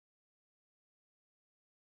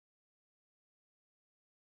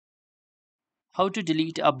How to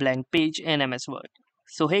delete a blank page in MS Word.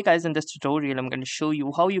 So hey guys, in this tutorial I'm going to show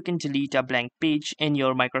you how you can delete a blank page in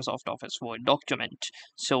your Microsoft Office Word document.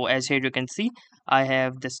 So as here you can see, I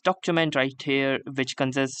have this document right here which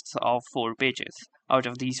consists of 4 pages. Out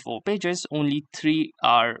of these 4 pages, only 3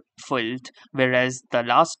 are filled, whereas the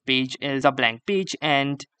last page is a blank page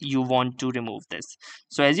and you want to remove this.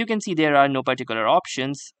 So as you can see, there are no particular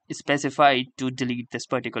options specified to delete this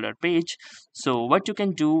particular page. So what you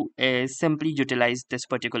can do is simply utilize this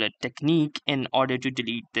particular technique in order to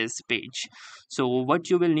delete this page. So what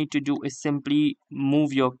you will need to do is simply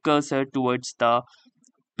move your cursor towards the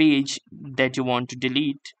page that you want to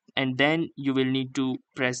delete, and then you will need to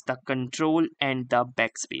press the control and the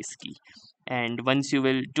backspace key. And once you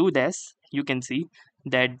will do this, you can see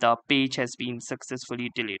that the page has been successfully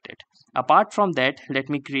deleted. Apart from that, let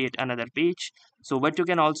me create another page. So what you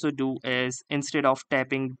can also do is, instead of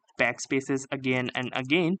tapping backspaces again and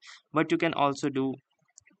again, what you can also do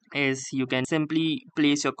is you can simply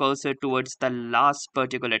place your cursor towards the last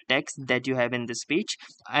particular text that you have in this page.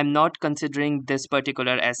 I'm not considering this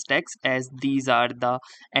particular as text, as these are the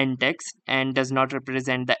end text and does not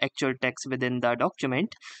represent the actual text within the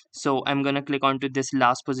document. So I'm going to click onto this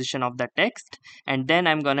last position of the text, and then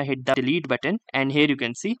I'm going to hit the delete button, and here you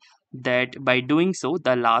can see that by doing so,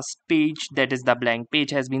 the last page, that is the blank page,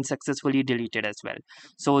 has been successfully deleted as well.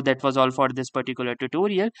 So that was all for this particular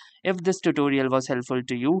tutorial. If this tutorial was helpful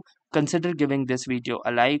to you, consider giving this video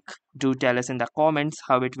a like. Do tell us in the comments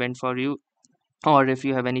how it went for you, or if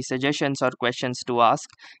you have any suggestions or questions to ask,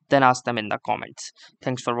 then ask them in the comments.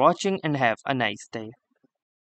 Thanks for watching and have a nice day.